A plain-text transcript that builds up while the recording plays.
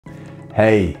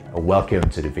Hey, welcome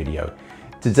to the video.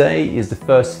 Today is the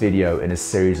first video in a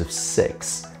series of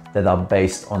 6 that are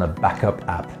based on a backup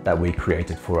app that we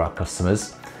created for our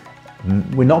customers.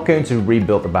 We're not going to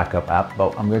rebuild the backup app,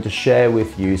 but I'm going to share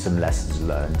with you some lessons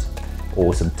learned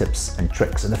or some tips and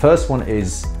tricks. And the first one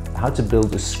is how to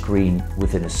build a screen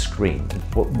within a screen.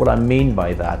 What I mean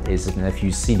by that is, and if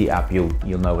you see the app,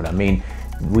 you'll know what I mean.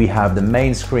 We have the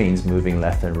main screens moving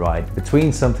left and right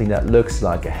between something that looks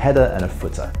like a header and a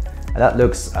footer. And that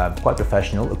looks quite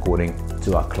professional according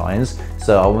to our clients.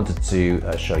 So I wanted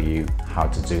to show you how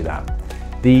to do that.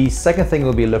 The second thing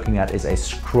we'll be looking at is a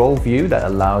scroll view that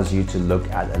allows you to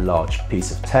look at a large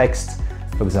piece of text.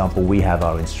 For example, we have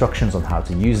our instructions on how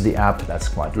to use the app. That's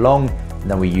quite long.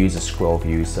 And then we use a scroll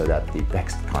view so that the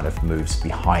text kind of moves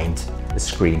behind the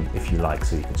screen, if you like,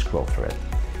 so you can scroll through it.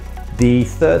 The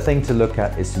third thing to look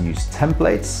at is to use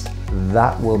templates.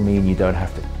 That will mean you don't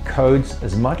have to code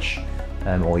as much.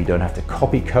 Or you don't have to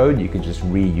copy code, you can just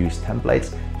reuse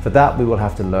templates. For that, we will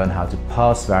have to learn how to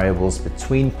pass variables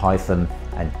between Python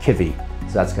and Kivy.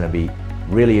 So that's going to be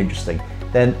really interesting.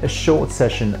 Then a short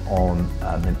session on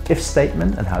an if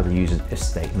statement and how to use an if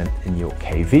statement in your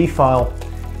KV file.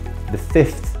 The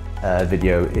fifth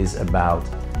video is about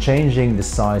changing the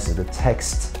size of the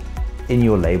text in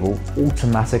your label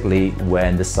automatically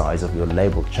when the size of your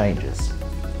label changes.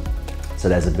 So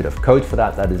there's a bit of code for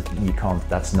that.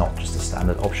 That's not just a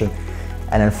standard option.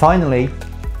 And then finally,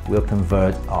 we'll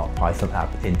convert our Python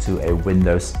app into a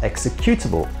Windows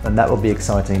executable. And that will be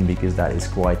exciting because that is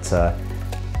quite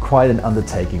an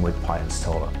undertaking with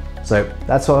PyInstaller. So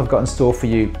that's what I've got in store for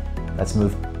you. Let's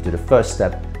move to the first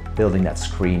step, building that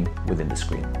screen within the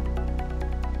screen.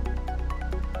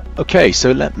 Okay,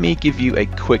 so let me give you a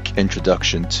quick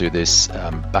introduction to this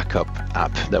backup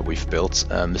app that we've built.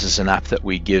 This is an app that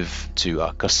we give to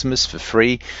our customers for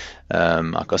free.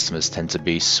 Our customers tend to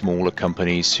be smaller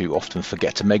companies who often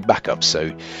forget to make backups,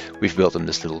 so we've built them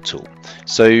this little tool.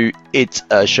 So it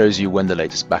shows you when the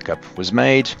latest backup was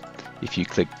made. If you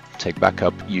click Take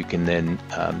Backup, you can then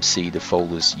see the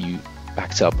folders you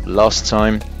backed up last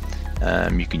time.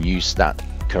 You can use that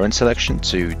current selection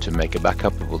to make a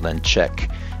backup. It will then check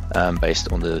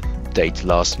based on the date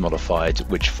last modified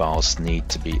which files need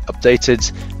to be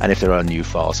updated, and if there are new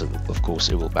files, of course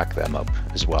it will back them up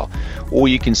as well. Or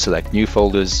you can select new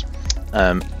folders.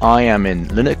 I am in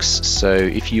Linux, so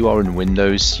if you are in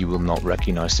Windows you will not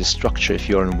recognize this structure. If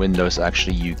you're in Windows,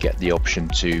 actually you get the option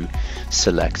to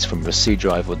select from your C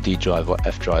drive or D drive or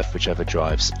F drive, whichever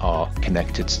drives are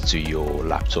connected to your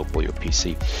laptop or your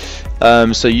PC.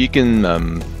 So you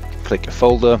can click a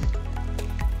folder,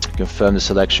 confirm the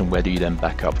selection, where do you then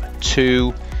back up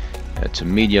to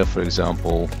media, for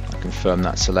example. I confirm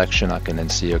that selection. I can then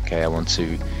see, okay, I want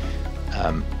to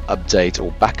update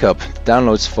or backup the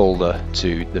downloads folder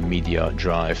to the media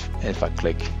drive. And if I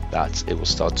click that, it will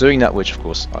start doing that, which of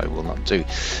course I will not do.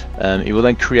 It will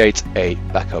then create a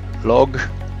backup log,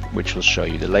 which will show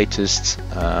you the latest,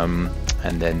 and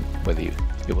then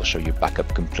it will show you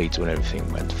backup complete when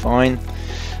everything went fine.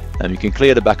 You can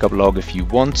clear the backup log if you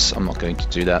want. I'm not going to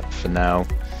do that for now.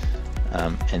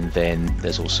 And then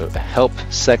there's also a help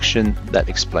section that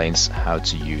explains how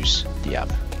to use the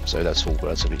app. So that's all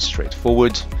relatively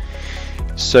straightforward.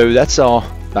 So that's our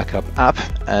backup app,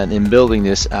 and in building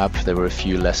this app there were a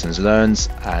few lessons learned,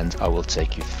 and I will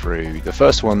take you through the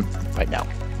first one right now.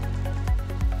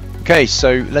 Okay,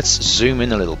 so let's zoom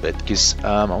in a little bit because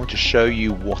I want to show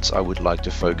you what I would like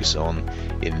to focus on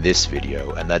in this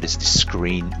video, and that is the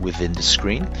screen within the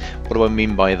screen. What do I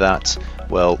mean by that?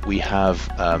 Well, we have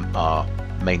our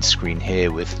main screen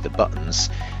here with the buttons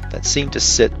that seem to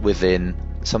sit within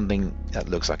something that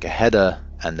looks like a header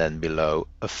and then below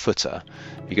a footer.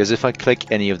 Because if I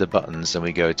click any of the buttons and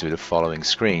we go to the following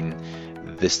screen,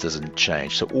 this doesn't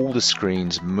change. So all the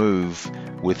screens move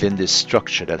within this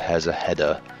structure that has a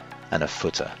header and a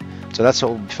footer. So that's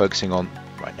what we'll be focusing on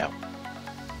right now.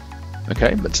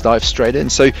 Okay, let's dive straight in.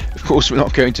 So of course we're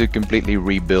not going to completely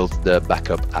rebuild the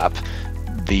backup app.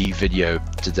 The video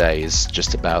today is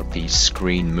just about the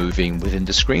screen moving within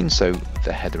the screen, so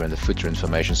the header and the footer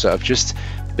information. So I've just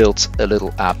built a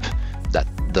little app that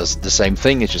does the same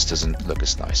thing, it just doesn't look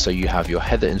as nice. So you have your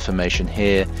header information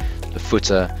here, the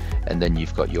footer, and then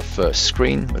you've got your first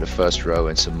screen with the first row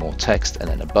and some more text and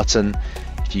then a button.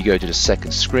 If you go to the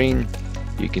second screen,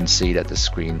 you can see that the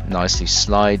screen nicely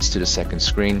slides to the second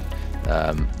screen.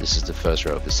 This is the first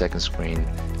row of the second screen,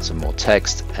 some more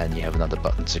text, and you have another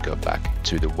button to go back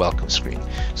to the welcome screen.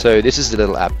 So this is the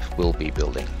little app we'll be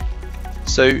building.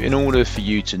 So in order for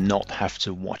you to not have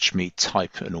to watch me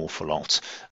type an awful lot,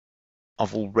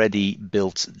 I've already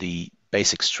built the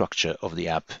basic structure of the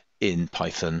app in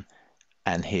Python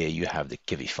and here you have the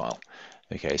Kivy file.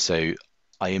 Okay, so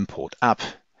I import app,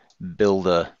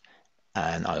 builder,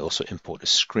 and I also import a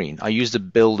screen. I use the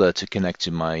builder to connect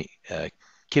to my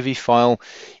Kivy file.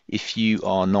 If you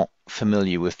are not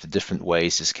familiar with the different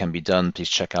ways this can be done, please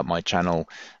check out my channel.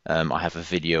 I have a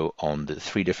video on the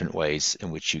 3 different ways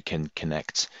in which you can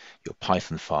connect your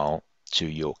Python file to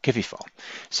your Kivy file.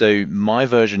 So my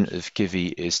version of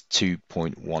Kivy is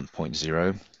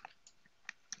 2.1.0.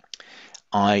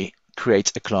 I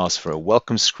create a class for a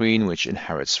welcome screen, which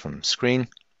inherits from screen,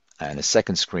 and a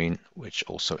second screen, which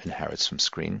also inherits from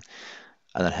screen.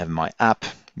 And then I have my app,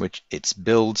 which its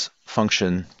build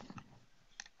function.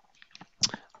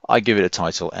 I give it a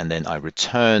title, and then I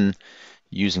return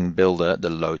using builder the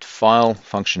load file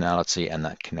functionality, and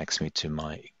that connects me to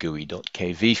my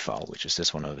GUI.kv file, which is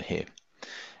this one over here.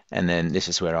 And then this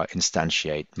is where I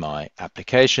instantiate my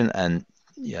application and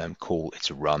call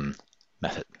its run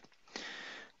method.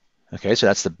 Okay, so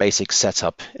that's the basic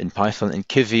setup in Python. In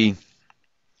Kivy,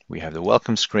 we have the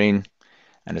welcome screen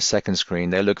and the second screen.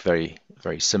 They look very,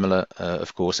 very similar,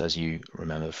 of course, as you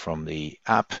remember from the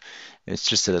app. It's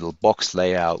just a little box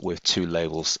layout with 2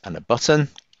 labels and a button.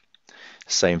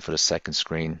 Same for the second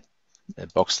screen, a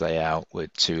box layout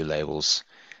with 2 labels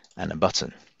and a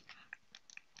button.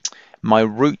 My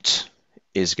root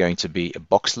is going to be a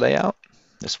box layout,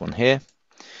 this one here.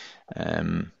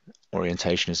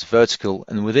 Orientation is vertical,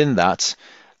 and within that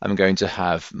I'm going to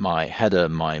have my header,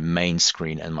 my main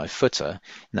screen, and my footer.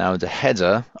 Now the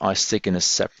header I stick in a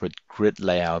separate grid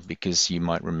layout because you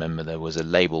might remember there was a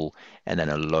label and then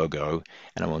a logo,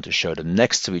 and I want to show them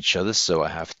next to each other, so I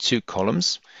have 2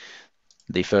 columns.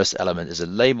 The first element is a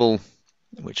label,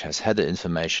 which has header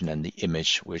information, and the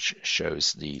image, which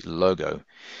shows the logo.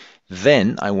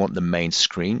 Then I want the main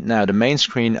screen. Now the main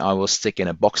screen I will stick in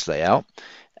a box layout,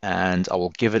 and I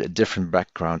will give it a different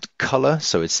background color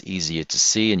so it's easier to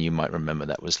see, and you might remember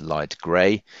that was light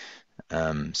gray.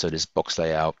 So this box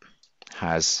layout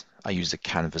has, I used a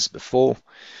canvas before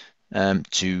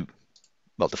to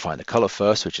define the color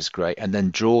first, which is great, and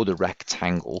then draw the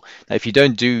rectangle. Now if you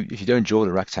don't draw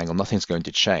the rectangle, nothing's going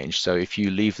to change. So if you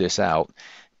leave this out,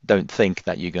 don't think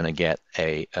that you're going to get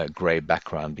a gray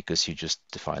background because you just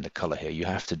defined the color here. You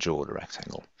have to draw the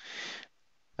rectangle.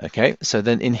 Okay, so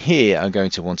then in here, I'm going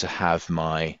to want to have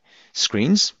my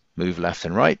screens move left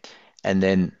and right, and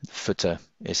then the footer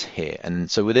is here. And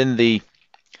so within the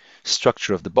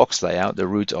structure of the box layout, the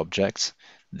root object,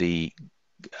 the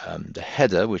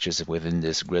header, which is within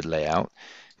this grid layout,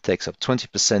 takes up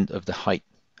 20% of the height,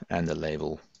 and the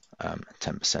label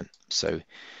 10%. So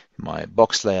my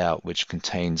box layout, which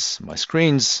contains my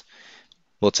screens,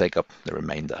 will take up the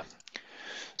remainder.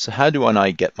 So how do I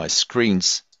get my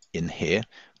screens in here?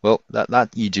 Well,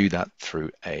 you do that through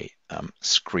a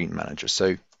screen manager.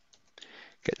 So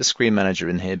get the screen manager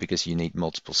in here because you need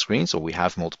multiple screens, or we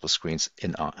have multiple screens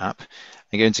in our app.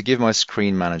 I'm going to give my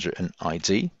screen manager an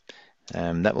ID.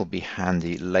 That will be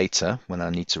handy later when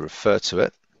I need to refer to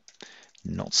it.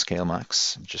 Not scale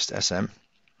max, just SM.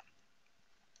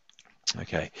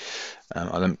 Okay,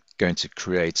 I'm going to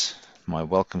create my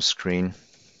welcome screen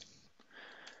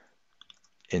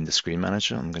in the screen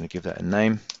manager. I'm going to give that a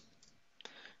name.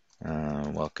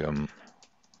 Welcome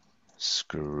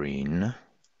screen,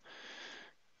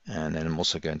 and then I'm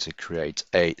also going to create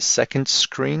a second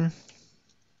screen,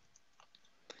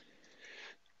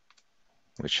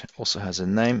 which also has a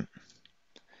name,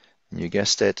 and you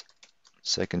guessed it,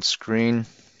 second screen.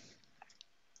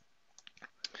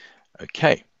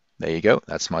 Okay, there you go,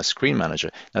 that's my screen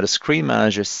manager. Now the screen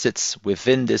manager sits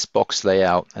within this box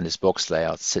layout, and this box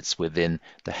layout sits within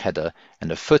the header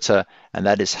and the footer, and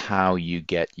that is how you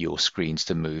get your screens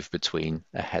to move between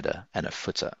a header and a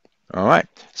footer. All right,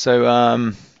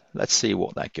 so let's see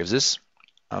what that gives us.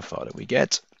 How far do we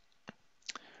get?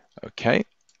 Okay,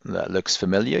 that looks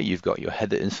familiar. You've got your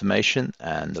header information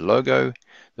and the logo,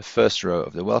 the first row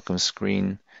of the welcome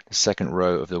screen, the second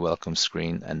row of the welcome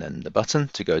screen, and then the button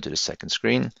to go to the second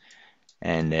screen.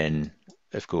 And then,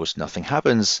 of course, nothing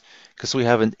happens because we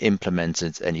haven't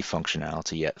implemented any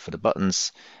functionality yet for the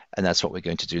buttons. And that's what we're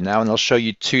going to do now. And I'll show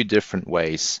you 2 different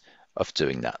ways of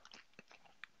doing that.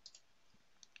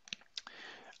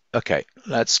 Okay,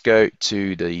 let's go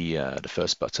to the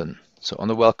first button. So on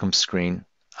the welcome screen,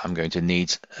 I'm going to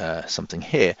need something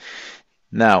here.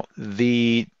 Now,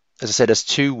 as I said, there's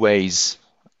 2 ways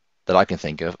that I can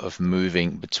think of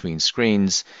moving between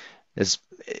screens.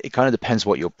 It kind of depends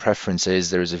what your preference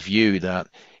is. There is a view that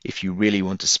if you really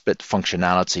want to split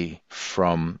functionality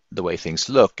from the way things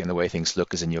look, and the way things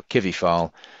look is in your Kivy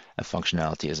file, and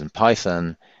functionality is in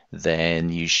Python, then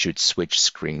you should switch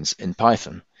screens in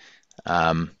Python.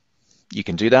 you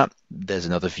can do that. There's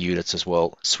another view that says,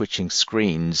 well, switching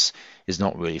screens is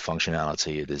not really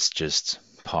functionality. It is just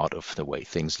part of the way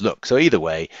things look. So either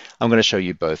way, I'm going to show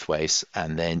you both ways,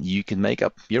 and then you can make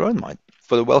up your own mind.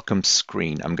 For the welcome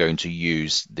screen, I'm going to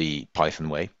use the Python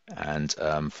way, and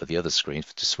for the other screen,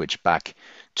 to switch back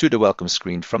to the welcome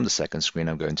screen from the second screen,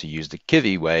 I'm going to use the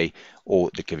Kivy way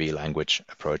or the Kivy language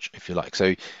approach, if you like.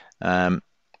 So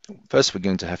first, we're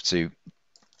going to have to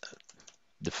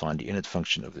define the init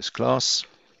function of this class.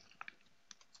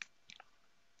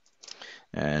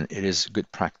 And it is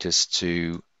good practice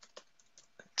to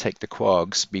take the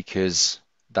quags, because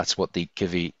that's what the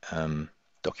Kivy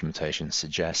documentation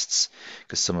suggests,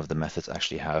 because some of the methods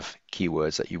actually have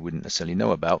keywords that you wouldn't necessarily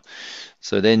know about.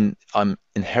 So then I'm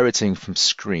inheriting from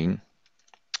screen.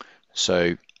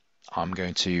 So I'm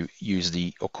going to use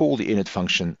or call the init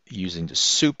function using the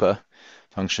super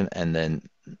function, and then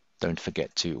don't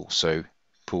forget to also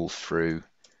pull through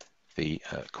the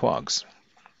quags.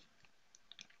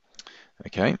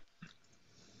 Okay,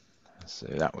 so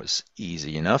that was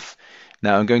easy enough.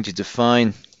 Now I'm going to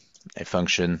define a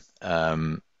function.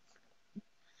 I'm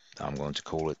going to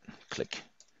call it click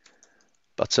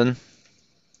button.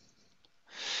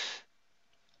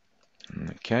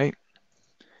 Okay.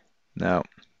 Now,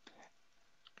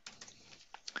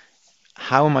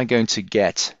 how am I going to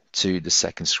get to the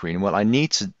second screen? Well, I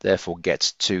need to therefore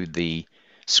get to the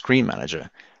screen manager.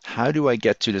 How do I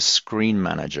get to the screen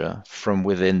manager from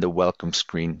within the welcome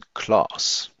screen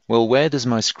class? Well, where does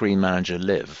my screen manager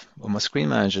live? Well, my screen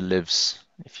manager lives,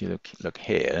 if you look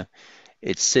here,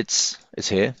 it's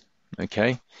here,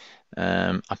 okay?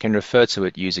 I can refer to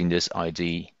it using this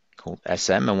ID called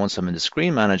SM, and once I'm in the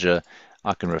screen manager,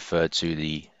 I can refer to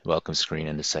the welcome screen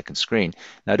and the second screen.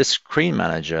 Now, this screen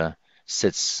manager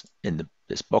sits in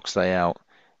this box layout,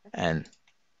 and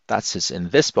that sits in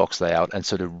this box layout, and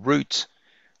so the root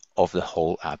of the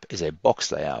whole app is a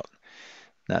box layout.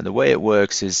 Now, the way it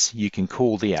works is you can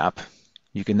call the app,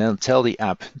 you can then tell the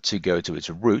app to go to its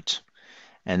root,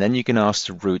 and then you can ask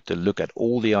the root to look at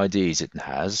all the IDs it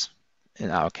has. In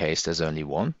our case, there's only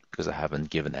one, because I haven't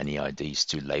given any IDs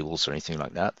to labels or anything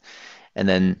like that. And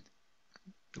then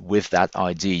with that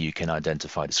ID, you can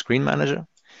identify the screen manager.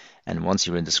 And once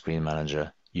you're in the screen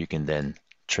manager, you can then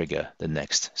trigger the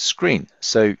next screen.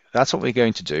 So that's what we're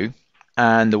going to do.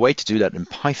 And the way to do that in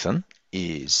Python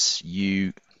is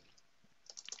you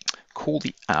call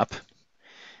the app,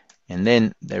 and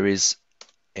then there is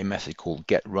a method called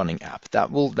getRunningApp. That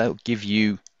will give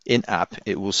you in app,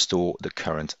 it will store the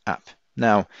current app.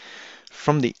 Now,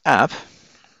 from the app,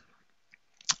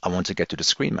 I want to get to the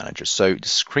screen manager. So the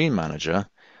screen manager,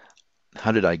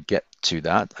 how did I get to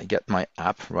that? I get my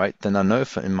app, right? Then I know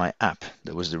in my app,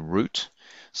 there was the root.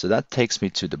 So that takes me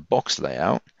to the box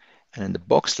layout. And in the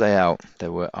box layout,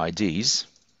 there were IDs.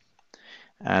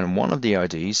 And one of the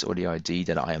IDs, or the ID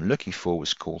that I am looking for,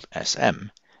 was called SM.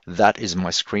 That is my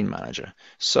screen manager.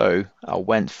 So I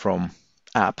went from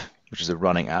app, which is a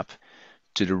running app,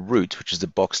 to the root, which is the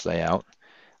box layout.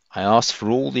 I asked for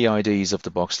all the IDs of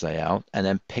the box layout and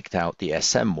then picked out the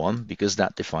SM one, because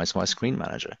that defines my screen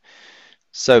manager.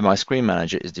 So my screen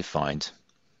manager is defined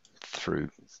through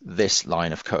this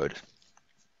line of code.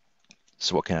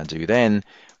 So what can I do then?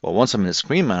 Well, once I'm in the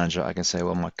screen manager, I can say,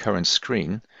 well, my current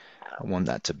screen, I want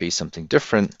that to be something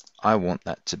different. I want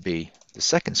that to be the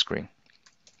second screen.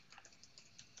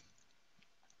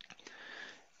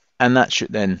 And that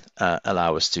should then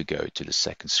allow us to go to the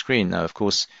second screen. Now, of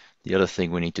course, the other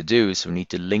thing we need to do is we need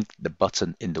to link the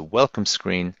button in the welcome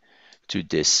screen to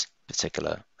this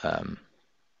particular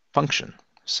function.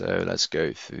 So let's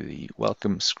go through the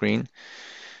welcome screen.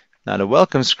 Now, the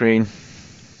welcome screen,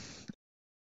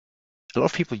 a lot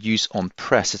of people use on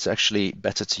press. It's actually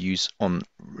better to use on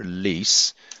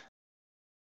release.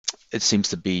 It seems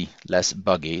to be less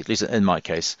buggy, at least in my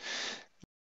case.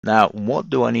 Now, what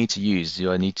do I need to use?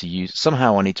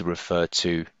 Somehow I need to refer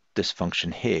to this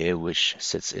function here, which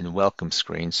sits in welcome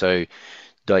screen. So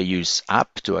do I use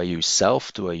app? Do I use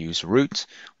self? Do I use root?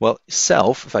 Well,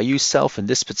 self, if I use self in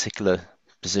this particular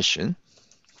position,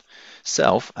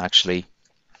 self actually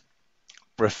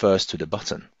refers to the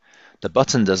button. The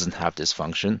button doesn't have this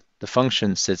function. The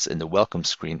function sits in the welcome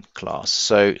screen class.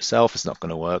 So self is not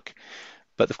going to work.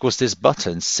 But of course, this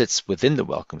button sits within the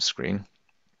welcome screen.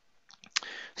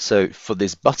 So for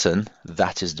this button,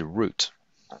 that is the root.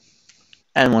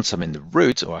 And once I'm in the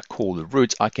root, or I call the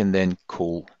root, I can then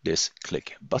call this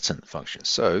click button function.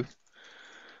 So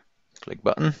click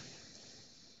button.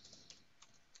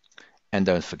 And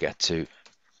don't forget to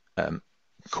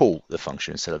call the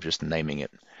function instead of just naming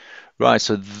it. Right,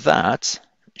 so that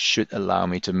should allow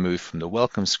me to move from the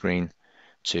welcome screen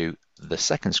to the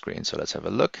second screen. So let's have a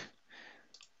look.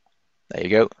 There you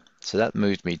go. So that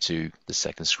moved me to the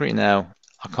second screen now.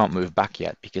 I can't move back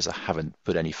yet because I haven't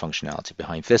put any functionality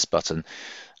behind this button.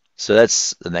 So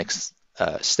that's the next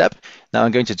step. Now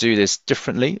I'm going to do this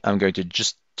differently. I'm going to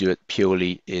just do it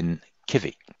purely in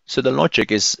Kivy. So the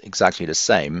logic is exactly the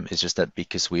same. It's just that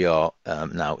because we are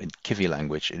now in Kivy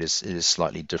language, it is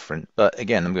slightly different. But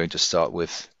again, I'm going to start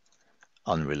with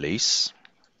unrelease.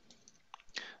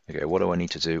 Okay, what do I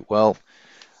need to do? Well,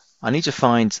 I need to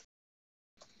find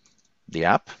the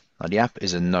app. Now, the app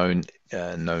is a known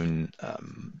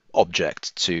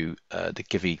object to the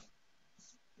Kivy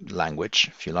language,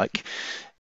 if you like.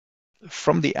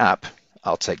 From the app,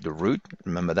 I'll take the root.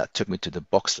 Remember, that took me to the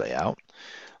box layout.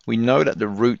 We know that the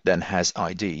root then has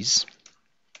IDs.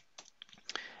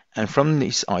 And from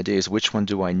these IDs, which one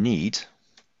do I need?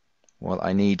 Well,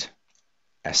 I need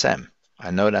SM. I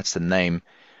know that's the name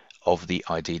of the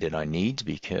ID that I need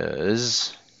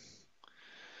because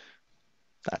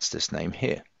that's this name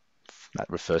here. That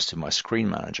refers to my screen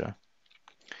manager.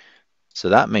 So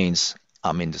that means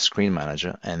I'm in the screen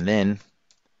manager, and then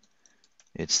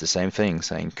it's the same thing,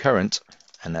 saying current,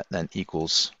 and that then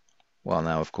equals, well,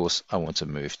 now of course I want to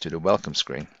move to the welcome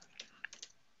screen.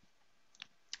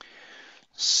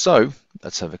 So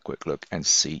let's have a quick look and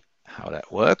see how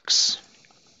that works.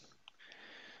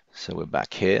 So we're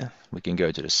back here. We can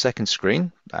go to the second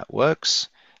screen. That works.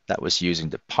 That was using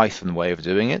the Python way of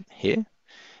doing it here.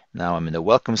 Now I'm in the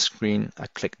welcome screen. I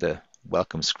click the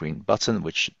welcome screen button,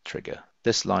 which should trigger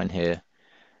this line here.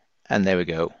 And there we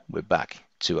go. We're back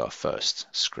to our first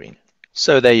screen.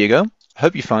 So there you go.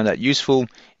 Hope you found that useful.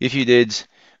 If you did,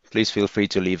 please feel free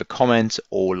to leave a comment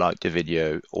or like the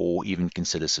video or even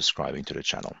consider subscribing to the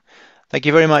channel. Thank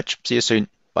you very much. See you soon.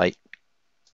 Bye.